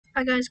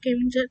Hi guys,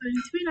 Gaming Jet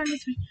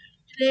 9393.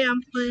 Today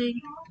I'm playing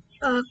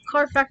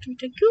Car Factory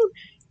Tycoon,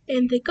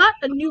 and they got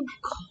a new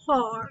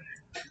car,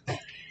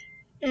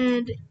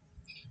 and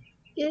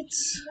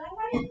it's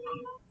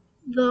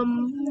the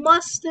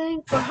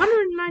Mustang for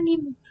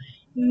 190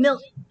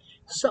 million.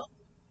 So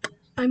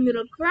I'm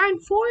gonna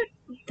grind for it,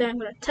 then I'm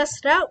gonna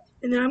test it out,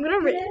 and then I'm gonna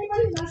rate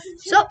it.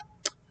 So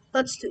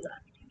let's do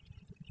that.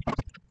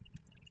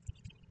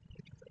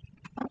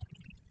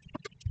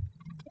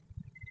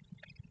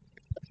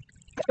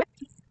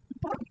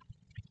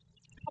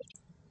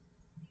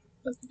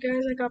 Okay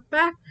guys, I got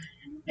back,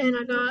 and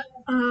I got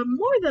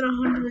more than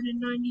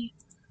 190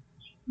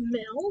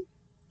 mil,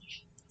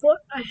 but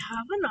I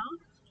have enough.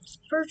 Let's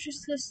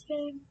purchase this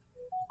thing.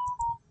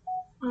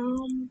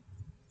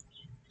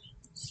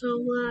 So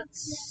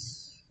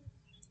let's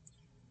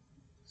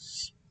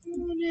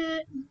spawn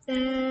it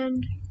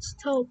and let's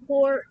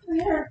teleport.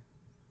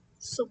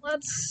 So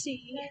let's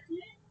see.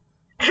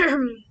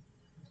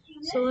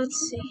 So let's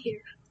see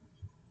here.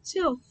 See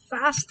how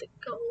fast it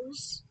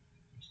goes.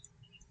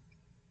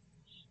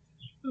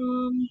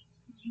 200,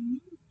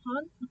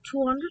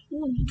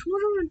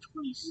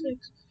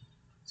 226.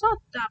 It's not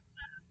that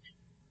bad.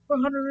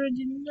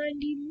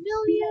 490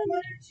 million.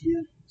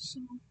 So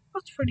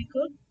that's pretty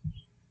good.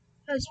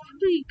 That's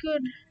pretty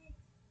good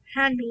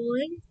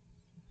handling,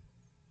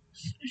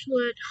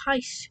 especially at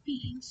high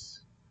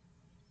speeds.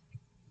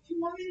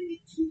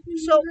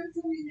 So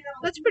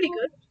that's pretty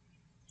good.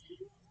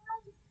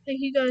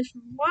 Thank you guys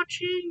for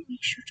watching.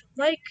 Make sure to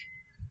like,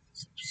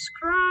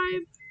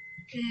 subscribe,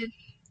 and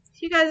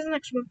see you guys in the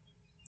next one.